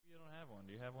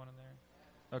Do you have one in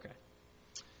there? Okay.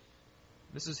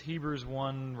 This is Hebrews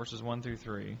 1, verses 1 through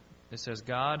 3. It says,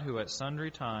 God, who at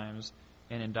sundry times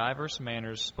and in divers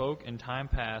manners spoke in time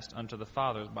past unto the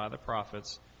fathers by the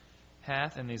prophets,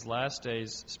 hath in these last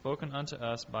days spoken unto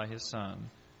us by his Son,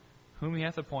 whom he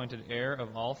hath appointed heir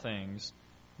of all things,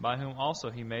 by whom also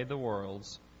he made the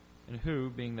worlds, and who,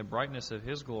 being the brightness of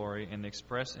his glory and the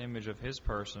express image of his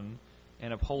person,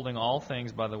 and upholding all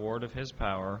things by the word of his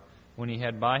power, when he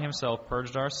had by himself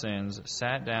purged our sins,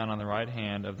 sat down on the right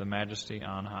hand of the majesty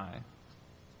on high.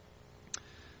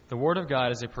 The Word of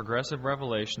God is a progressive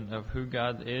revelation of who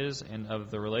God is and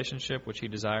of the relationship which he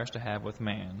desires to have with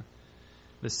man.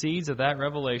 The seeds of that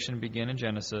revelation begin in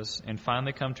Genesis and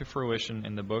finally come to fruition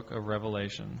in the book of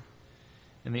Revelation.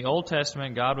 In the Old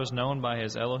Testament, God was known by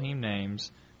his Elohim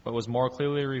names, but was more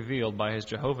clearly revealed by his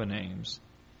Jehovah names.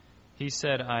 He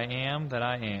said, I am that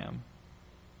I am.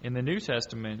 In the New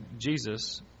Testament,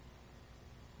 Jesus,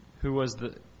 who was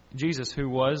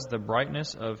the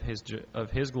brightness of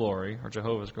his glory, or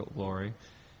Jehovah's glory,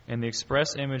 and the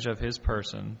express image of his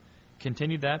person,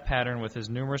 continued that pattern with his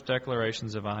numerous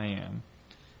declarations of I am.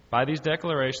 By these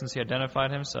declarations, he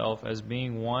identified himself as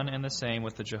being one and the same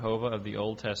with the Jehovah of the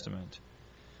Old Testament.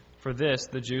 For this,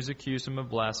 the Jews accused him of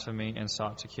blasphemy and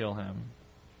sought to kill him.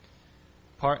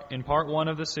 In part 1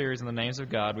 of the series on the names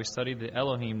of God, we studied the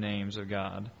Elohim names of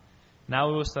God. Now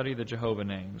we will study the Jehovah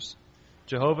names.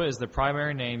 Jehovah is the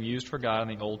primary name used for God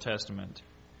in the Old Testament.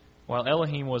 While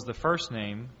Elohim was the first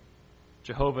name,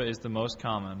 Jehovah is the most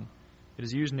common. It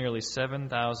is used nearly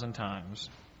 7,000 times.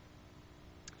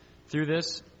 Through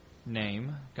this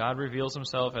name, God reveals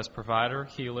himself as provider,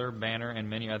 healer, banner, and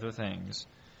many other things.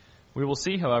 We will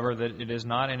see, however, that it is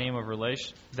not a name of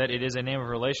that it is a name of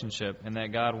relationship, and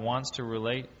that God wants us to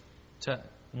relate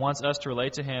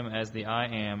to him as the I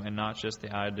am and not just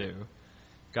the I do.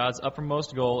 God's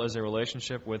uppermost goal is a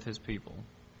relationship with his people.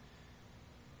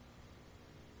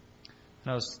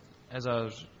 As I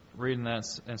was reading that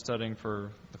and studying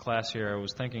for the class here, I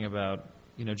was thinking about,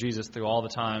 Jesus through all the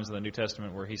times in the New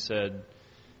Testament where he said,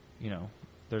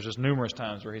 there's just numerous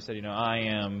times where he said, I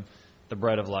am the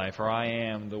bread of life, or I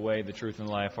am the way, the truth, and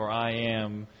life, or I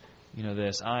am,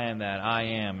 this, I am that,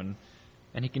 I am.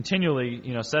 And he continually,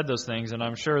 said those things, and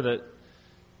I'm sure that,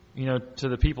 to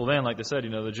the people then, like they said,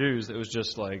 the Jews, it was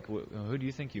just like, who do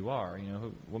you think you are?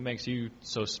 What makes you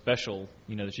so special,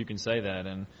 that you can say that?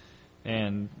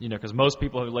 And because most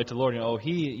people who relate to the Lord,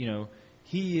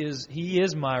 He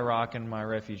is my rock and my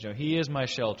refuge. He is my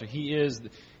shelter. He is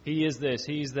this,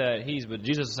 He's that, but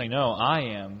Jesus is saying, no,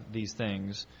 I am these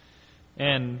things.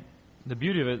 And the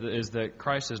beauty of it is that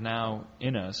Christ is now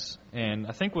in us. And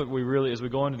I think what we really, as we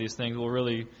go into these things,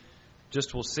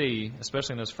 we'll see,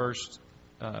 especially in this first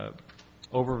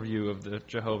overview of the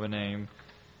Jehovah name,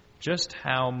 just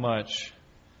how much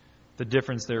the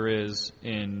difference there is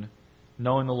in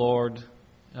knowing the Lord,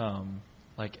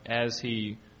 as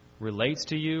He relates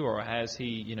to you, or as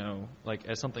He,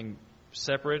 as something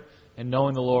separate, and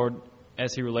knowing the Lord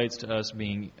as He relates to us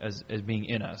being as being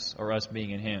in us, or us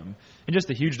being in Him. And just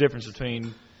the huge difference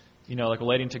between,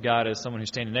 relating to God as someone who's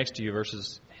standing next to you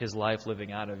versus His life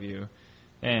living out of you.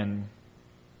 And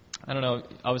I don't know,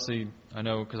 obviously, I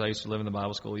know because I used to live in the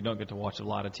Bible school, you don't get to watch a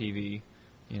lot of TV,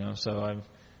 so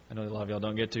I know a lot of y'all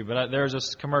don't get to. But there's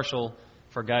this commercial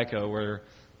for Geico where,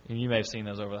 and you may have seen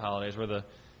those over the holidays, where the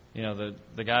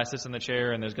guy sits in the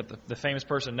chair and there's got the famous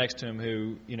person next to him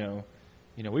who,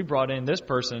 we brought in this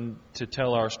person to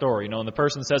tell our story, and the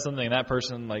person says something, and that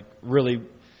person really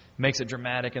makes it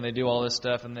dramatic, and they do all this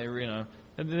stuff, and they're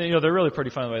really pretty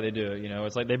fun the way they do it.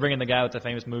 It's like they bring in the guy with the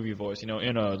famous movie voice, in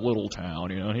a little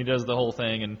town, and he does the whole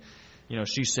thing, and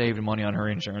she saved money on her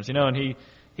insurance, and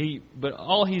but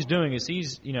all he's doing is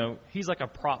he's like a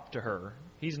prop to her.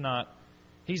 He's not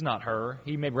her.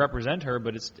 He may represent her,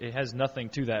 but it has nothing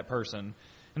to that person.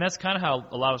 And that's kind of how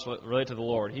a lot of us relate to the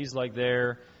Lord. He's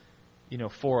there,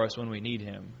 for us when we need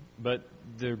Him. But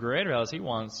the greater reality is He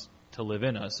wants to live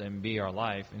in us and be our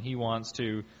life. And He wants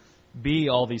to be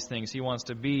all these things. He wants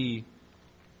to be,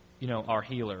 our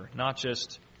healer. Not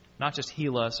just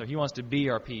heal us, or He wants to be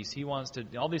our peace. He wants to,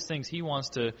 all these things He wants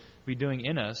to be doing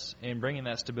in us and bringing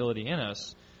that stability in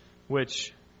us,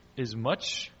 which is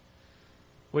much,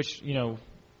 when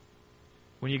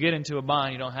you get into a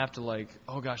bind, you don't have to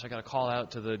oh gosh, I got to call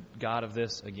out to the God of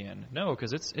this again. No,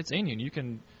 because it's in you. You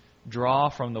can draw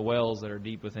from the wells that are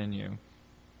deep within you.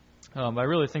 I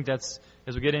really think that's,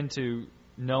 as we get into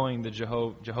knowing the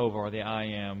Jehovah or the I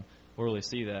am, we'll really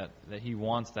see that He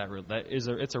wants that.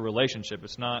 It's a relationship.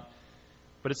 It's not,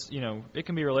 but it's, it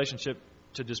can be a relationship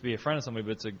to just be a friend of somebody,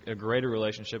 but it's a greater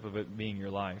relationship of it being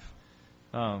your life.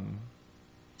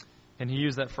 And And he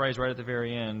used that phrase right at the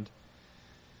very end.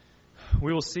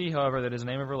 We will see, however, that is a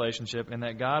name of relationship and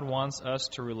that God wants us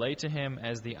to relate to him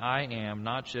as the I am,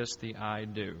 not just the I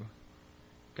do.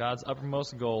 God's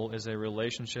uppermost goal is a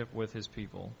relationship with his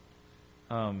people.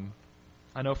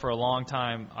 I know for a long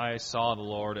time I saw the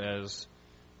Lord as,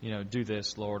 do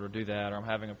this, Lord, or do that, or I'm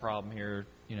having a problem here,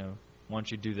 why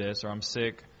don't you do this, or I'm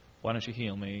sick, why don't you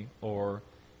heal me, or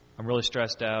I'm really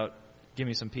stressed out, give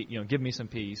me some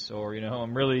peace, or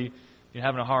I'm really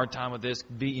having a hard time with this,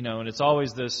 and it's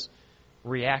always this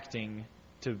reacting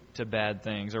to bad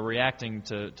things or reacting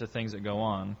to things that go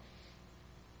on.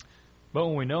 But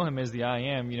when we know him as the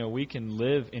I am, we can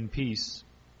live in peace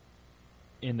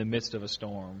in the midst of a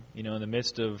storm. In the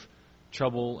midst of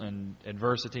trouble and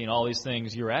adversity and all these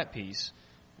things, you're at peace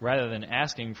rather than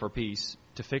asking for peace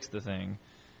to fix the thing.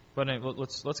 But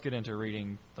let's get into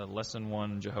reading the Lesson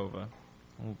 1, Jehovah.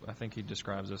 I think he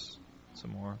describes this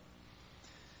some more.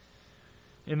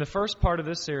 In the first part of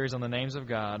this series on the names of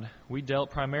God, we dealt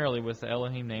primarily with the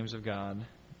Elohim names of God.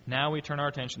 Now we turn our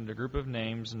attention to a group of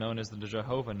names known as the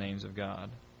Jehovah names of God.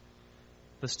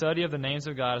 The study of the names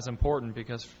of God is important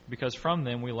because from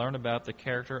them we learn about the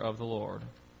character of the Lord.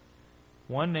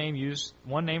 One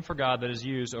name for God that is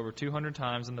used over 200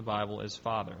 times in the Bible is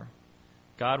Father.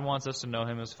 God wants us to know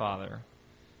him as Father.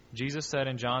 Jesus said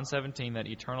in John 17 that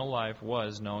eternal life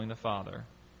was knowing the Father.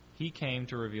 He came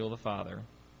to reveal the Father.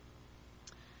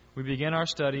 We begin our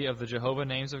study of the Jehovah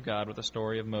names of God with the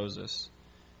story of Moses.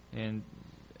 And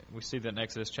we see that in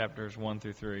Exodus chapters 1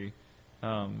 through 3,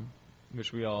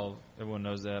 which everyone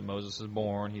knows that. Moses is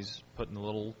born. He's put in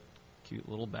the cute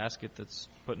little basket that's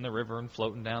put in the river and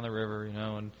floating down the river,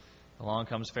 and along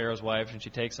comes Pharaoh's wife, and she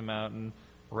takes him out and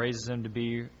raises him to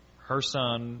be her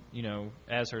son,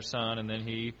 as her son, and then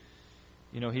he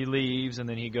leaves, and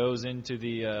then he goes into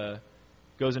the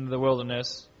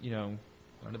wilderness,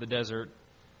 under the desert,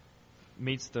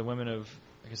 meets the women of,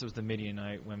 I guess it was the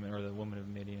Midianite women, or the women of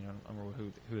Midian. I don't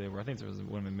remember who they were. I think it was the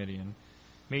women of Midian.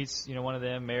 Meets, one of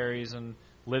them, marries, and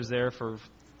lives there for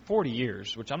 40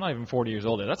 years, which I'm not even 40 years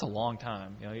old yet. That's a long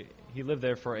time. He lived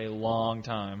there for a long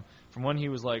time. From when he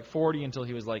was like 40 until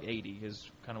he was like 80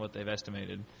 is kind of what they've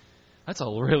estimated. That's a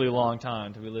really long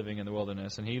time to be living in the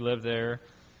wilderness. And he lived there.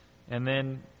 And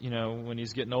then, when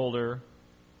he's getting older,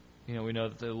 we know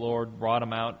that the Lord brought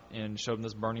him out and showed him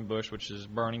this burning bush, which is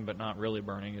burning but not really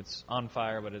burning. It's on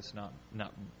fire, but it's not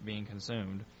being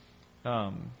consumed.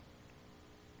 And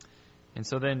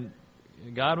so then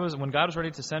when God was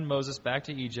ready to send Moses back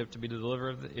to Egypt to be the deliverer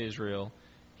of Israel,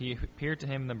 he appeared to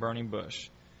him in the burning bush.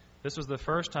 This was the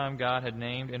first time God had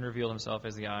named and revealed himself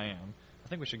as the I am. I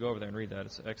think we should go over there and read that.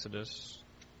 It's Exodus,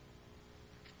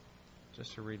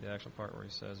 just to read the actual part where he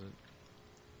says it.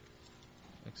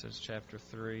 Exodus chapter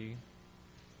 3.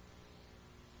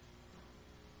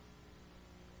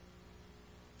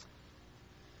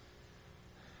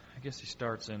 I guess he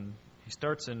starts in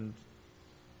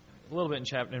a little bit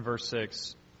in verse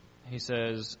 6. He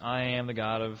says, I am the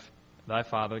God of thy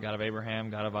father, the God of Abraham,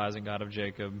 God of Isaac, God of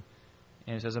Jacob.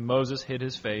 And it says, and Moses hid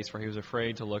his face, for he was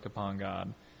afraid to look upon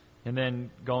God. And then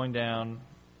going down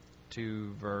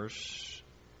to verse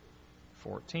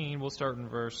 14, we'll start in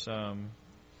verse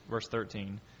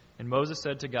 13. And Moses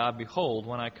said to God, behold,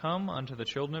 when I come unto the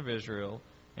children of Israel,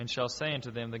 and shall say unto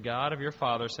them, the God of your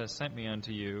fathers has sent me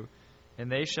unto you,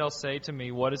 and they shall say to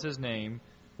me, what is his name?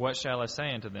 What shall I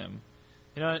say unto them?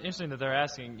 Interesting that they're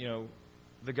asking,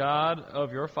 the God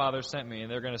of your father sent me,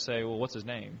 and they're going to say, well, what's his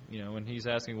name? And he's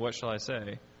asking, what shall I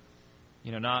say?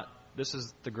 Not, this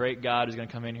is the great God who's going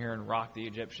to come in here and rock the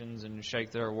Egyptians and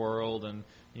shake their world and,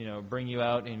 bring you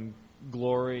out in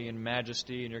glory and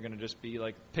majesty, and you're going to just be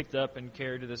like picked up and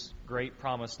carried to this great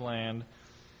promised land.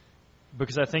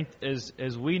 Because I think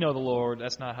as we know the Lord,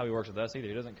 that's not how he works with us either.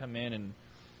 He doesn't come in and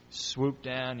swoop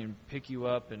down and pick you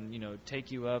up and,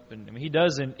 take you up. And he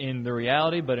does in the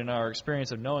reality, but in our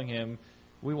experience of knowing him,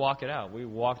 we walk it out. We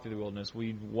walk through the wilderness.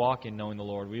 We walk in knowing the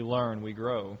Lord. We learn. We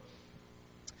grow.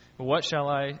 But what shall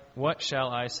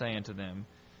I say unto them?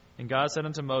 And God said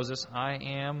unto Moses, I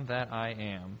am that I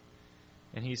am.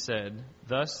 And he said,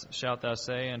 thus shalt thou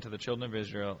say unto the children of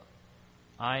Israel,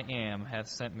 I am hath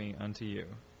sent me unto you.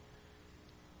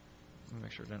 Let me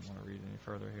make sure I didn't want to read any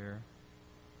further here.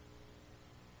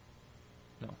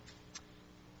 No.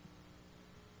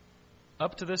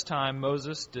 Up to this time,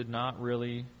 Moses did not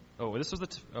really... Up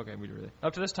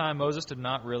to this time, Moses did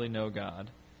not really know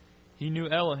God. He knew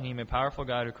Elohim, a powerful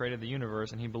God who created the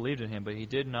universe, and he believed in him, but he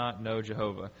did not know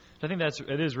Jehovah. So I think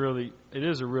it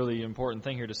is a really important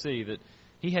thing here to see that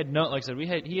he had known, like I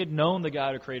said, he had known the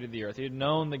God who created the earth. He had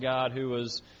known the God who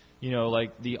was,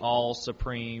 like the all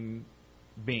supreme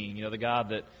being, the God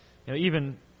that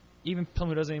even someone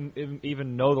who doesn't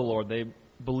even know the Lord, they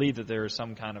believe that there is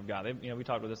some kind of God. We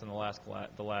talked about this in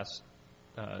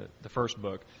the first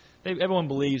book. Everyone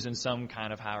believes in some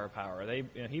kind of higher power.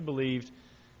 He believed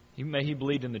in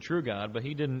the true God, but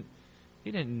he didn't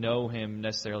know Him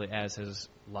necessarily as his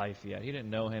life yet. He didn't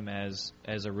know Him as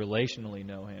a relationally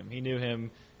know Him. He knew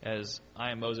Him as,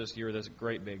 I am Moses, you're this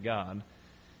great big God.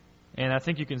 And I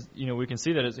think we can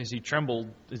see that as he trembled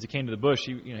as he came to the bush.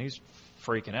 He's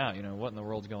freaking out. What in the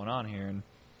world's going on here?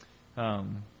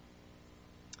 And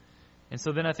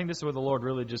so then I think this is where the Lord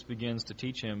really just begins to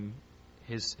teach him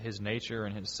his nature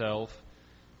and his self.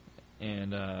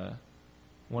 And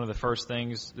one of the first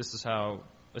things, this is how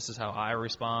I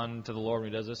respond to the Lord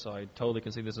when He does this. So I totally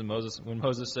can see this in Moses. When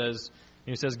Moses says,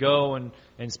 go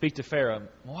and speak to Pharaoh.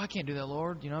 Well, I can't do that,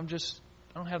 Lord. I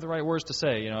don't have the right words to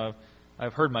say.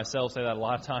 I've heard myself say that a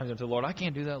lot of times to the Lord. I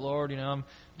can't do that, Lord. I'm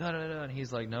da-da-da. And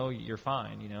He's like, no, you're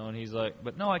fine. And He's like,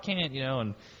 but no, I can't.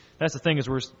 And that's the thing is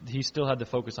he still had to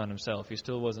focus on himself. He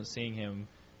still wasn't seeing Him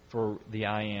for the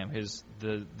I am,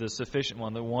 the sufficient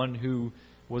one, the one who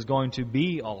was going to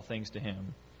be all things to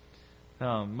him.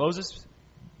 Moses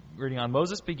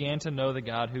began to know the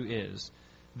God who is,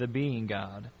 the being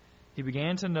God. He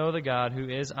began to know the God who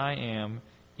is I am,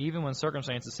 even when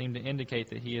circumstances seem to indicate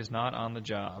that He is not on the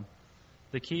job.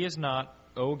 The key is not,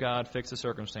 oh God, fix the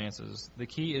circumstances. The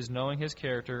key is knowing His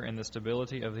character and the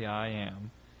stability of the I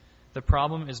am. The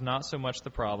problem is not so much the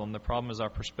problem is our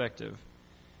perspective.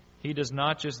 He does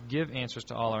not just give answers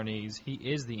to all our needs. He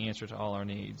is the answer to all our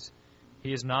needs.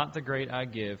 He is not the great I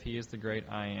give. He is the great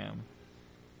I am.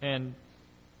 And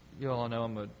you all know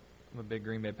I'm a big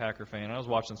Green Bay Packer fan. I was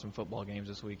watching some football games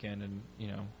this weekend, and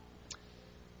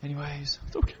anyways,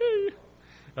 it's okay.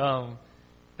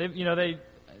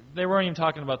 They weren't even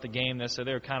talking about the game necessarily.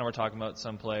 They were talking about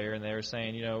some player, and they were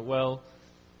saying,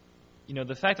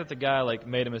 the fact that the guy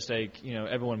made a mistake,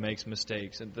 everyone makes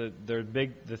mistakes, and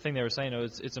the thing they were saying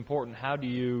is it's important. How do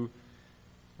you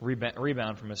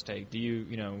rebound from mistake? Do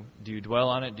you dwell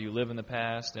on it? Do you live in the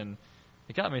past? And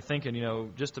it got me thinking,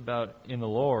 just about in the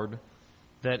Lord,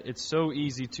 that it's so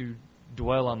easy to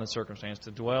dwell on the circumstance,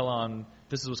 to dwell on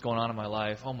this is what's going on in my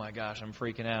life. Oh my gosh, I'm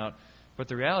freaking out. But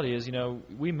the reality is,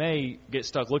 we may get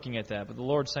stuck looking at that, but the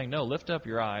Lord's saying, no, lift up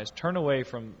your eyes, turn away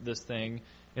from this thing,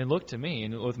 and look to me.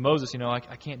 And with Moses, I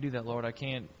can't do that, Lord. I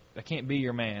can't be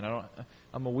your man.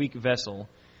 I'm a weak vessel.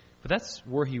 But that's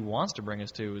where He wants to bring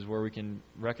us to, is where we can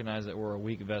recognize that we're a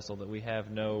weak vessel, that we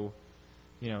have no,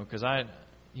 because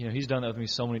He's done that with me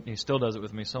so many, He still does it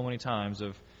with me so many times,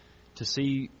 to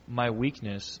see my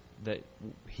weakness, that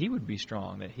He would be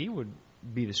strong, that He would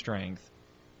be the strength.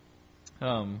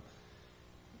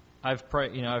 I've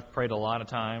prayed a lot of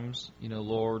times,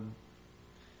 Lord,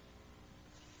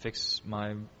 fix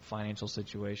my financial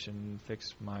situation,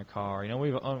 fix my car.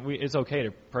 It's okay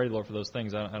to pray to the Lord for those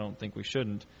things. I don't think we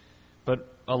shouldn't. But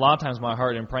a lot of times my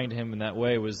heart in praying to Him in that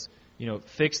way was,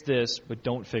 fix this, but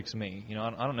don't fix me. I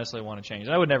don't necessarily want to change.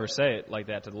 I would never say it like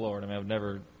that to the Lord. I would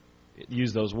never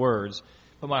use those words.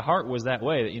 But my heart was that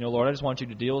way, that, Lord, I just want You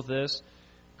to deal with this,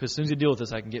 because as soon as You deal with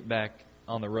this, I can get back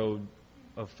on the road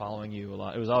of following You a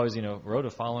lot. It was always, road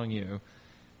of following You.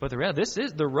 But the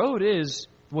road is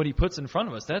what He puts in front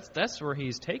of us. That's where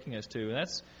He's taking us to.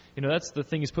 And that's the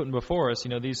thing He's putting before us.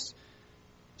 These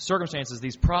circumstances,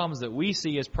 these problems that we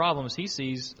see as problems, He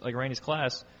sees, like Randy's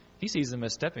class, He sees them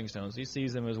as stepping stones. He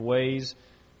sees them as ways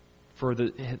for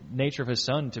the nature of His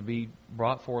Son to be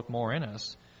brought forth more in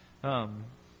us.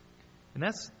 And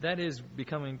that is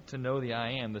becoming to know the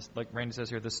I am. This, like Randy says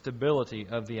here, the stability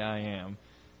of the I am.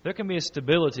 There can be a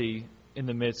stability in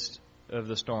the midst of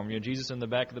the storm. Jesus in the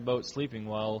back of the boat sleeping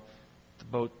while the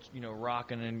boat,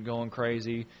 rocking and going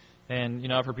crazy. And,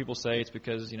 I've heard people say it's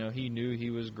because, He knew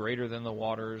He was greater than the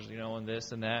waters, and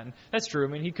this and that. And that's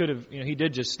true. He could have, He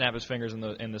did just snap His fingers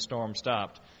and the storm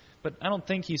stopped. But I don't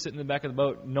think He's sitting in the back of the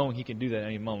boat knowing He can do that at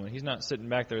any moment. He's not sitting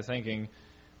back there thinking,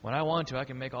 when I want to, I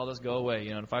can make all this go away.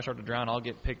 And if I start to drown, I'll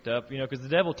get picked up. Because the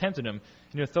devil tempted Him.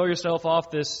 Throw yourself off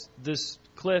this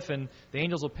cliff and the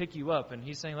angels will pick you up. And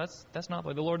He's saying that's not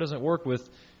like the Lord doesn't work with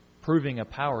proving a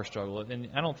power struggle. And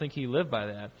I don't think He lived by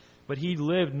that. But He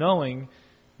lived knowing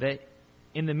that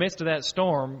in the midst of that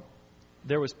storm,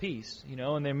 there was peace.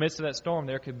 In the midst of that storm,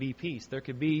 there could be peace. There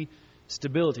could be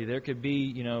stability. There could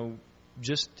be,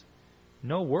 just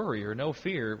no worry or no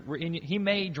fear. He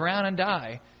may drown and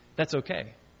die. That's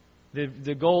okay.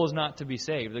 The goal is not to be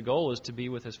saved. The goal is to be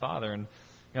with His Father. And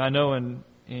I know and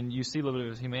you see a little bit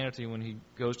of His humanity when He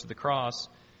goes to the cross.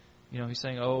 He's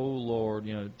saying, "Oh Lord,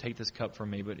 take this cup from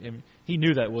me." But He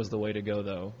knew that was the way to go,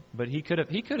 though. But He could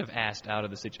have asked out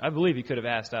of the situation. I believe He could have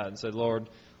asked out and said, "Lord,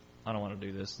 I don't want to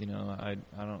do this. I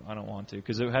don't want to,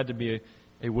 because it had to be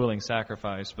a willing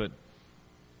sacrifice. But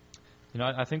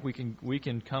I think we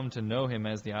can come to know Him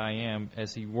as the I Am,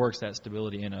 as He works that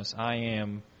stability in us. I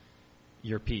am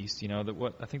your peace.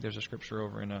 I think there's a scripture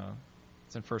over in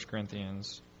it's in 1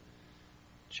 Corinthians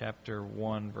chapter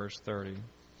 1 verse 30.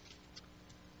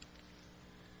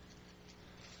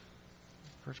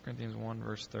 1 Corinthians 1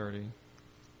 verse 30.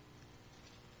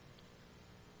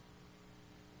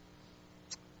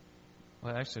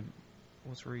 Well, actually,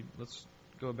 let's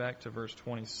go back to verse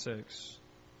 26.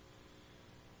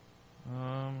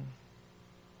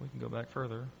 We can go back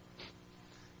further,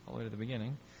 all the way to the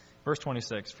beginning. Verse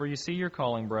 26, "For you see your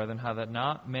calling, brethren, how that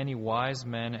not many wise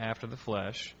men after the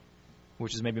flesh,"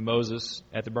 which is maybe Moses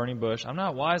at the burning bush. "I'm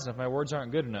not wise enough, my words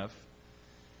aren't good enough.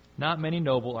 Not many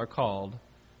noble are called,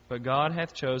 but God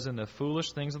hath chosen the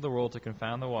foolish things of the world to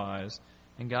confound the wise,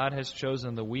 and God has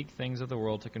chosen the weak things of the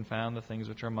world to confound the things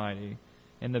which are mighty.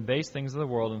 And the base things of the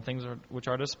world and things which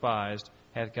are despised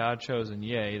hath God chosen,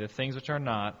 yea, the things which are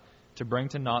not, to bring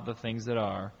to naught the things that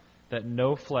are, that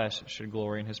no flesh should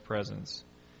glory in His presence.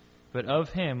 But of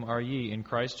Him are ye in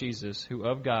Christ Jesus, who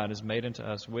of God is made unto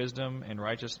us wisdom and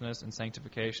righteousness and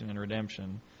sanctification and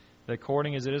redemption, that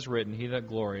according as it is written, He that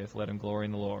glorieth, let him glory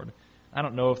in the Lord." I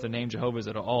don't know if the name Jehovah is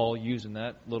at all used in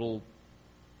that little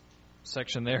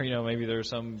section there. Maybe there's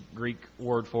some Greek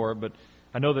word for it, but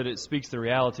I know that it speaks the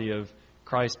reality of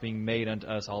Christ being made unto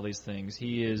us all these things.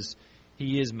 He is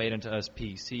made unto us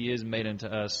peace. He is made unto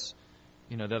us,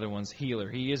 the other one's healer.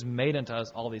 He is made unto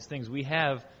us all these things. We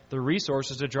have the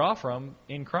resources to draw from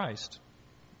in Christ.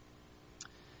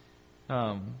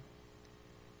 I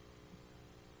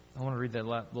want to read that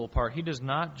little part. He does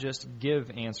not just give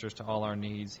answers to all our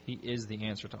needs. He is the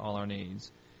answer to all our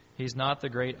needs. He's not the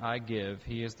great I give.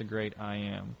 He is the great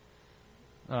I am.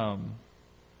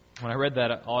 When I read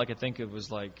that, all I could think of was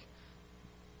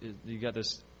you got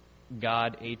this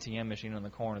God ATM machine on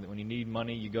the corner that when you need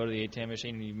money, you go to the ATM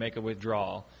machine and you make a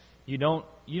withdrawal. You don't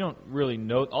really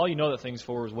know. All you know that thing's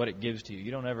for is what it gives to you.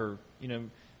 You don't ever,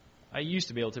 I used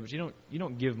to be able to, but you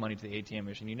don't give money to the ATM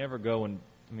machine. You never go and,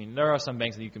 there are some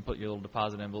banks that you can put your little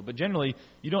deposit envelope, but generally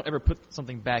you don't ever put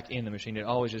something back in the machine. It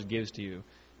always just gives to you.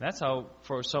 And that's how,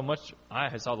 for so much,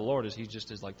 I saw the Lord as He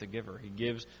just is like the giver. He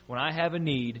gives. When I have a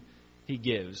need, He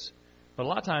gives. But a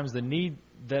lot of times the need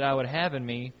that I would have in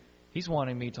me, He's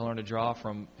wanting me to learn to draw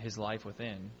from His life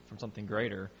within, from something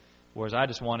greater, whereas I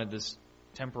just wanted this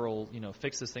temporal,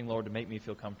 fix this thing, Lord, to make me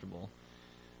feel comfortable.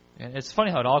 And it's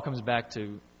funny how it all comes back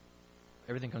to,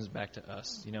 everything comes back to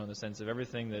us, in the sense of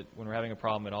everything that when we're having a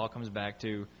problem, it all comes back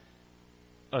to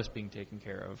us being taken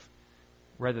care of,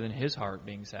 rather than His heart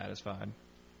being satisfied.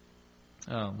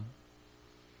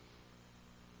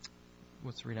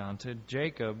 Let's read on. To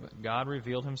Jacob, God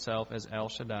revealed Himself as El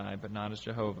Shaddai, but not as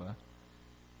Jehovah.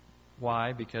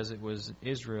 Why? Because it was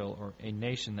Israel, or a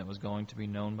nation, that was going to be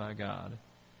known by God.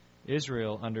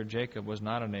 Israel under Jacob was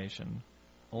not a nation.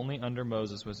 Only under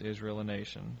Moses was Israel a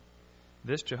nation.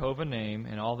 This Jehovah name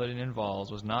and all that it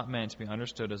involves was not meant to be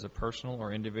understood as a personal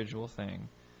or individual thing.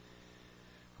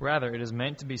 Rather, it is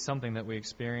meant to be something that we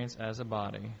experience as a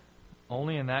body.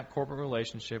 Only in that corporate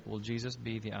relationship will Jesus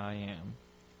be the I Am.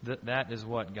 That is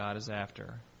what God is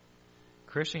after.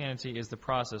 Christianity is the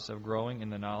process of growing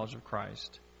in the knowledge of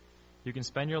Christ. You can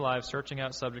spend your life searching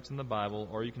out subjects in the Bible,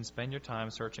 or you can spend your time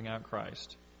searching out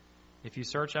Christ. If you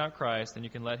search out Christ, then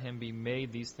you can let Him be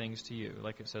made these things to you,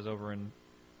 like it says over in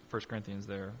 1 Corinthians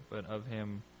there. But of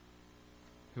Him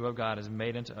who of God is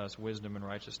made unto us wisdom and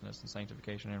righteousness and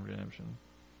sanctification and redemption.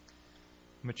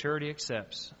 Maturity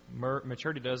accepts.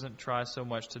 Maturity doesn't try so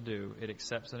much to do. It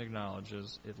accepts and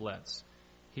acknowledges. It lets.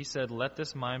 He said, "Let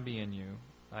this mind be in you,"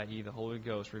 i.e. the Holy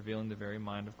Ghost revealing the very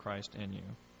mind of Christ in you.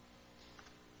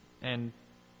 And,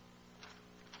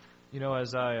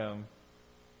 as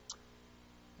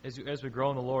we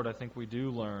grow in the Lord, I think we do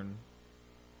learn,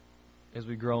 as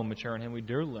we grow and mature in Him, we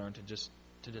do learn to just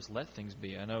let things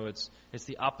be. I know it's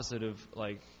the opposite of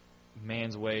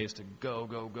man's ways to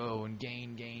go and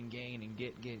gain and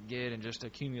get and just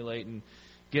accumulate and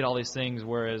get all these things.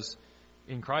 Whereas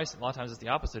in Christ, a lot of times it's the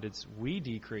opposite. It's we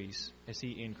decrease as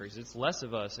He increases. It's less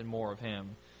of us and more of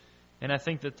Him. And I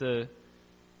think that the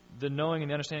knowing and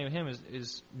the understanding of Him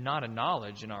is not a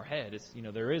knowledge in our head. It's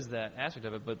there is that aspect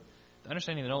of it, but the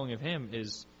understanding and the knowing of Him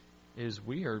is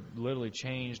we are literally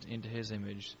changed into His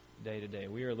image day to day.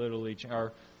 We are literally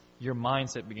your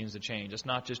mindset begins to change. It's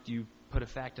not just you put a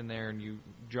fact in there and you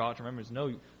draw it to remembrance.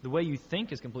 No, the way you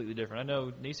think is completely different. I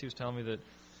know Nisi was telling me that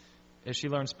as she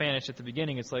learned Spanish at the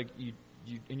beginning, it's like you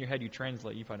in your head you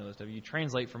translate. You probably know this stuff. You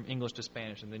translate from English to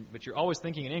Spanish, but you're always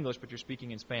thinking in English, but you're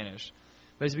speaking in Spanish.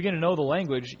 But as you begin to know the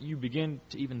language, you begin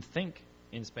to even think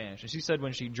in Spanish. And she said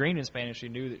when she dreamed in Spanish, she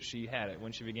knew that she had it.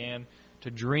 When she began to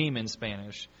dream in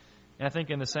Spanish. And I think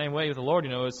in the same way with the Lord,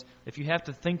 it's if you have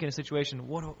to think in a situation,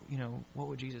 what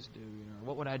would Jesus do?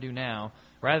 What would I do now?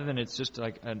 Rather than it's just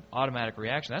like an automatic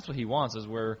reaction. That's what He wants, is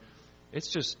where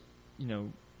it's just,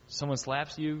 someone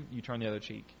slaps you, you turn the other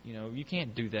cheek. You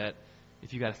can't do that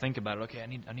if you got to think about it. Okay, I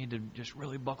need to just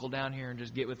really buckle down here and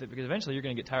just get with it, because eventually you're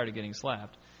going to get tired of getting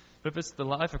slapped. But if it's the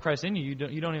life of Christ in you,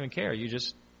 you don't even care. You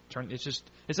just turn. It's just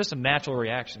a natural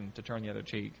reaction to turn the other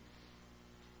cheek.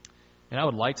 And I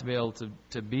would like to be able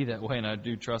to be that way, and I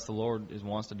do trust the Lord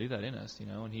wants to do that in us,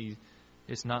 and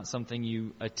it's not something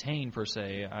you attain per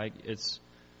se. It's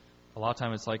a lot of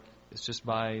time it's just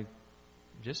by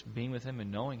just being with Him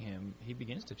and knowing Him, He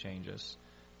begins to change us.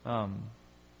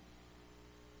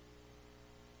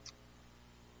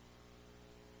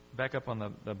 Back up on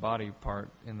the body part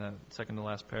in the second to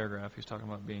last paragraph, he's talking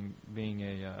about being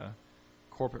a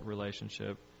corporate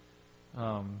relationship.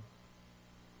 I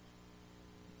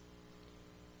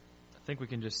think we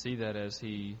can just see that as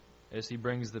he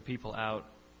brings the people out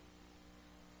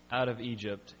of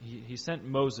Egypt. He sent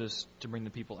Moses to bring the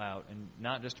people out, and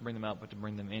not just to bring them out, but to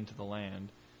bring them into the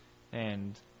land.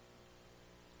 And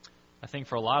I think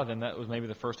for a lot of them, that was maybe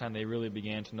the first time they really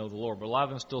began to know the Lord. But a lot of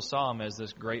them still saw Him as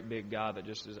this great big God that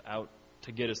just is out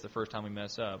to get us the first time we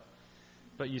mess up.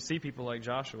 But you see people like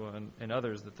Joshua and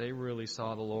others that they really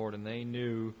saw the Lord, and they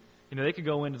knew, they could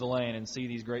go into the land and see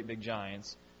these great big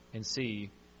giants and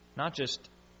see not just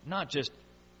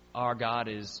our God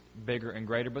is bigger and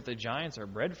greater, but the giants are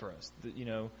bred for us.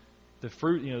 The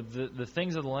fruit, the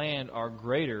things of the land are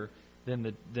greater than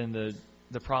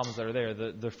the problems that are there.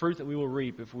 The fruit that we will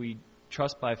reap if we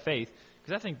trust by faith,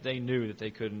 because I think they knew that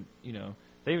they couldn't.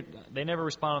 They never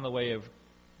respond in the way of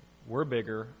we're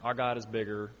bigger, our God is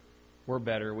bigger, we're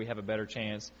better, we have a better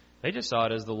chance. They just saw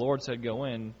it as the Lord said, "Go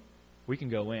in." We can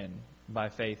go in by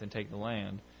faith and take the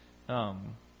land.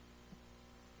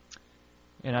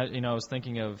 And I was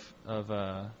thinking of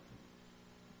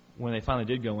when they finally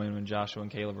did go in, when Joshua and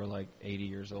Caleb were like 80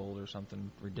 years old or something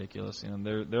ridiculous.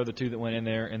 They're the two that went in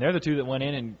there, and they're the two that went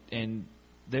in and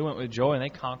they went with joy and they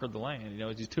conquered the land.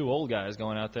 It's these two old guys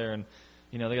going out there, and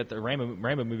they got the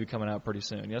Rainbow movie coming out pretty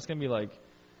soon. It's going to be like,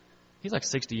 he's like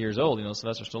 60 years old.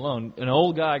 Sylvester Stallone, an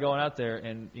old guy going out there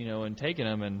and and taking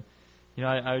them. And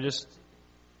I just,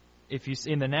 if you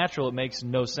in the natural, it makes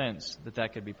no sense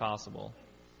that could be possible.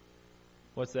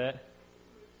 What's that?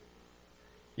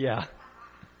 Yeah.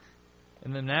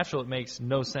 In the natural, it makes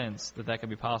no sense that could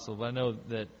be possible. But I know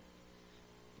that,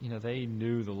 they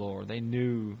knew the Lord. They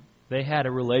knew they had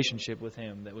a relationship with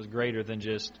Him that was greater than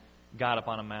just God up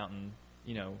on a mountain.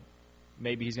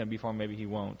 Maybe He's going to be for him, maybe He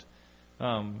won't.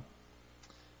 I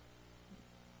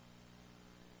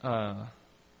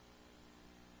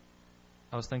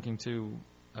was thinking too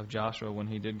of Joshua when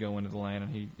he did go into the land,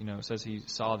 and he, it says he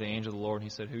saw the angel of the Lord, and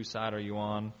he said, "Whose side are you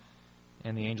on?"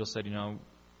 And the angel said, I don't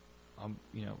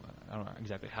know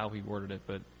exactly how he worded it,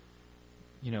 but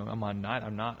I'm on night.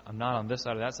 I'm not on this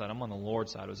side or that side. I'm on the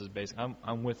Lord's side. Was his basic.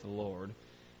 I'm with the Lord,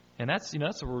 and that's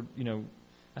that's what we're.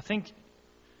 I think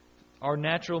our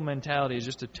natural mentality is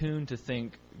just attuned to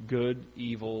think good,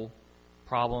 evil,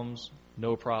 problems,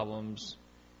 no problems,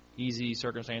 easy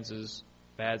circumstances,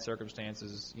 bad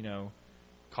circumstances.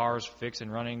 Cars fixed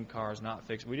and running, cars not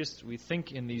fixed. We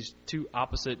think in these two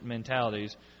opposite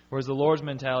mentalities, whereas the Lord's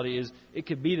mentality is it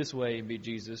could be this way and be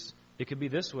Jesus. It could be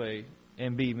this way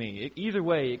and be me. Either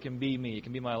way, it can be me. It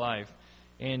can be my life.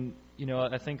 And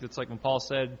I think it's like when Paul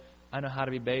said, "I know how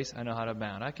to be base. I know how to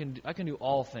abound. I can do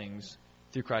all things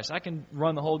through Christ. I can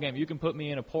run the whole game. You can put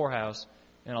me in a poorhouse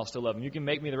and I'll still love Him. You can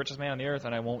make me the richest man on the earth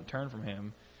and I won't turn from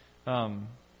Him."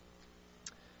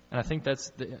 And I think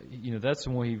that's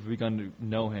when we've begun to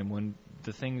know Him, when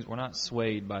we're not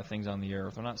swayed by things on the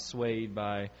earth. We're not swayed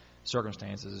by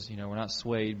circumstances. We're not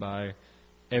swayed by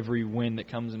every wind that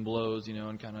comes and blows,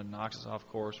 and kind of knocks us off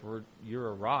course. You're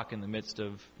a rock in the midst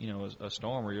of, a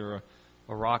storm, or you're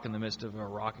a rock in the midst of a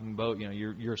rocking boat.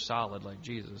 You're solid like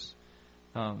Jesus.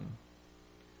 I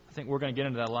think we're going to get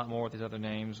into that a lot more with these other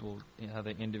names. How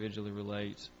they individually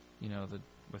relate,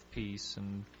 with peace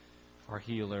and our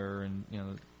healer and,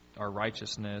 our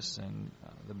righteousness and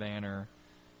the banner.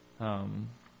 I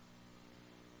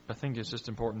think it's just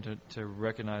important to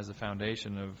recognize the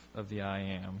foundation of the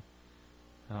I am.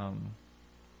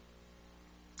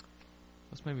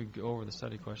 Let's maybe go over the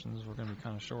study questions. We're going to be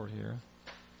kind of short here.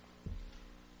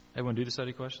 Everyone do the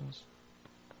study questions?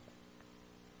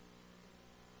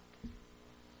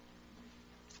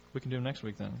 We can do them next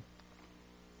week then.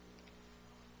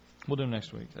 We'll do them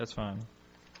next week. That's fine.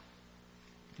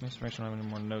 Let me just make sure I don't have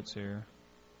any more notes here.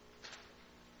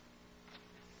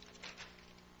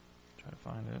 Try to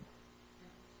find it.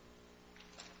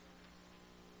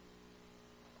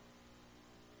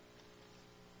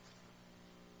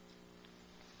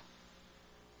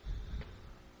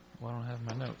 Well, I don't have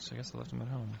my notes. I guess I left them at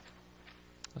home.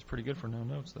 That's pretty good for no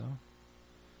notes, though.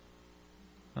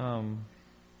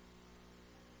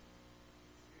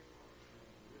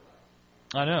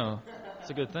 I know. It's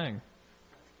a good thing.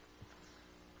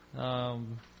 I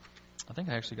think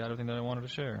I actually got everything that I wanted to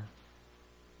share.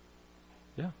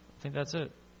 Yeah, I think that's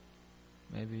it.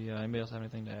 Maybe anybody else have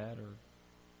anything to add or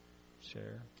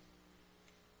share?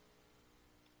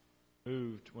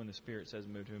 Moved when the Spirit says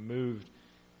move to him. Moved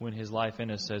when His life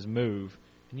in us says move.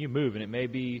 And you move, and it may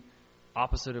be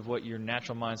opposite of what your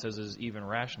natural mind says is even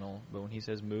rational, but when He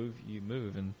says move, you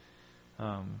move. And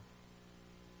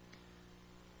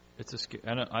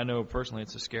I know personally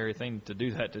it's a scary thing to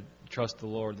do that, to trust the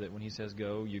Lord that when He says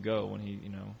go, you go. When He,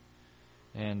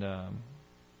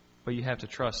 but you have to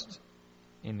trust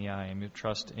in the I am. You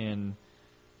trust in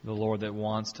the Lord that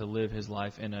wants to live His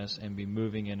life in us and be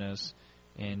moving in us,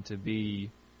 and to be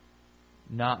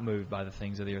not moved by the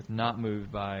things of the earth, not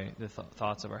moved by the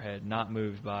thoughts of our head, not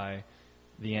moved by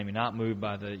the enemy, not moved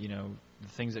by the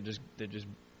things that just I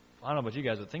don't know about you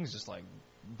guys, but things just like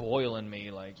boil in me,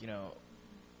 like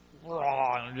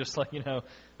raw, and I'm just like the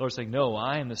Lord's saying, no,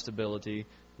 I am the stability.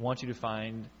 I want you to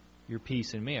find your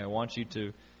peace in me. I want you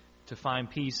to find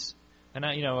peace. And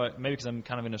maybe because I'm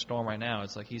kind of in a storm right now,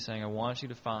 it's like He's saying, I want you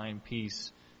to find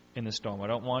peace in the storm. I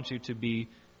don't want you to be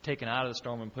taken out of the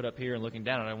storm and put up here and looking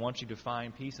down. And I want you to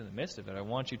find peace in the midst of it. I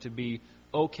want you to be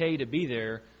okay to be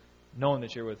there, knowing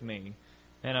that you're with me.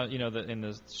 And in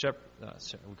the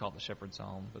we call it the Shepherd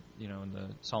Psalm, but in the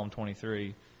Psalm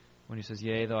 23, when He says,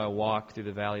 "Yea, though I walk through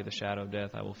the valley of the shadow of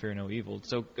death, I will fear no evil."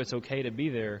 So it's okay to be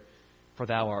there, for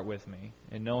Thou art with me,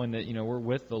 and knowing that we're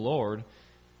with the Lord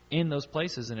in those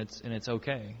places, and it's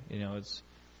okay. There's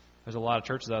a lot of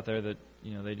churches out there that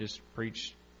they just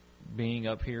preach being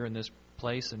up here in this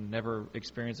place and never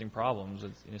experiencing problems.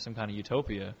 It's some kind of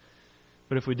utopia.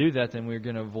 But if we do that, then we're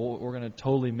gonna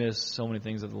totally miss so many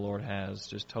things that the Lord has.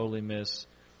 Just totally miss,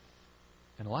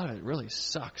 and a lot of it really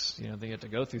sucks. They have to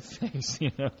go through things.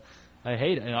 I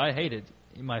hate it. I hate it.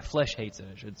 My flesh hates it,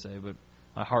 I should say, but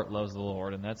my heart loves the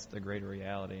Lord, and that's the greater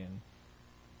reality.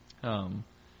 And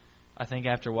I think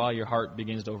after a while, your heart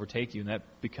begins to overtake you, and that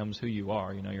becomes who you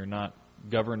are. You're not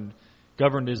governed.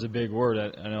 Governed is a big word.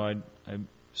 I know I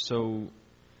so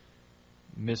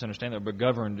misunderstand that, but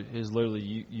governed is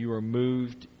literally you are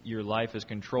moved. Your life is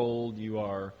controlled. You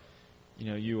are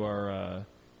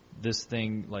this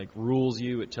thing like rules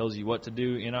you. It tells you what to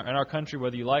do. In our country,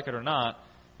 whether you like it or not,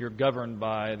 you're governed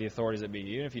by the authorities that be.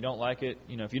 Even if you don't like it,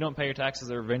 if you don't pay your taxes,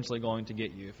 they're eventually going to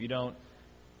get you. If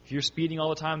you're speeding all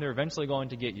the time, they're eventually going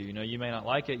to get you. You may not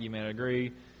like it, you may not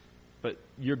agree, but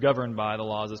you're governed by the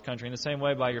laws of this country. In the same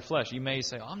way, by your flesh. You may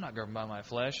say, "Oh, I'm not governed by my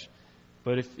flesh,"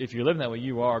 but if you're living that way,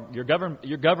 you're governed.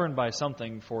 You're governed by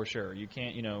something for sure. You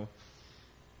can't.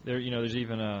 There's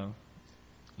even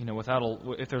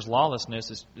if there's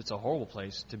lawlessness, it's a horrible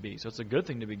place to be. So it's a good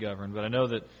thing to be governed. But I know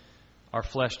that our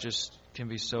flesh just can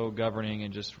be so governing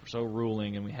and just so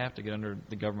ruling, and we have to get under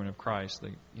the government of Christ,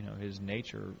 His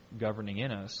nature governing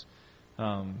in us.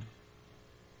 But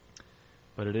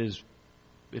it is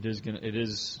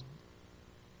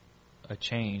a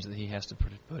change that He has to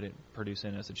produce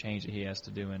in us, a change that He has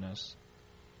to do in us.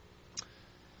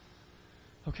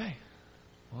 Okay,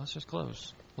 well, let's just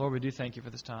close. Lord, we do thank You for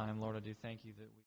this time. Lord, I do thank You that we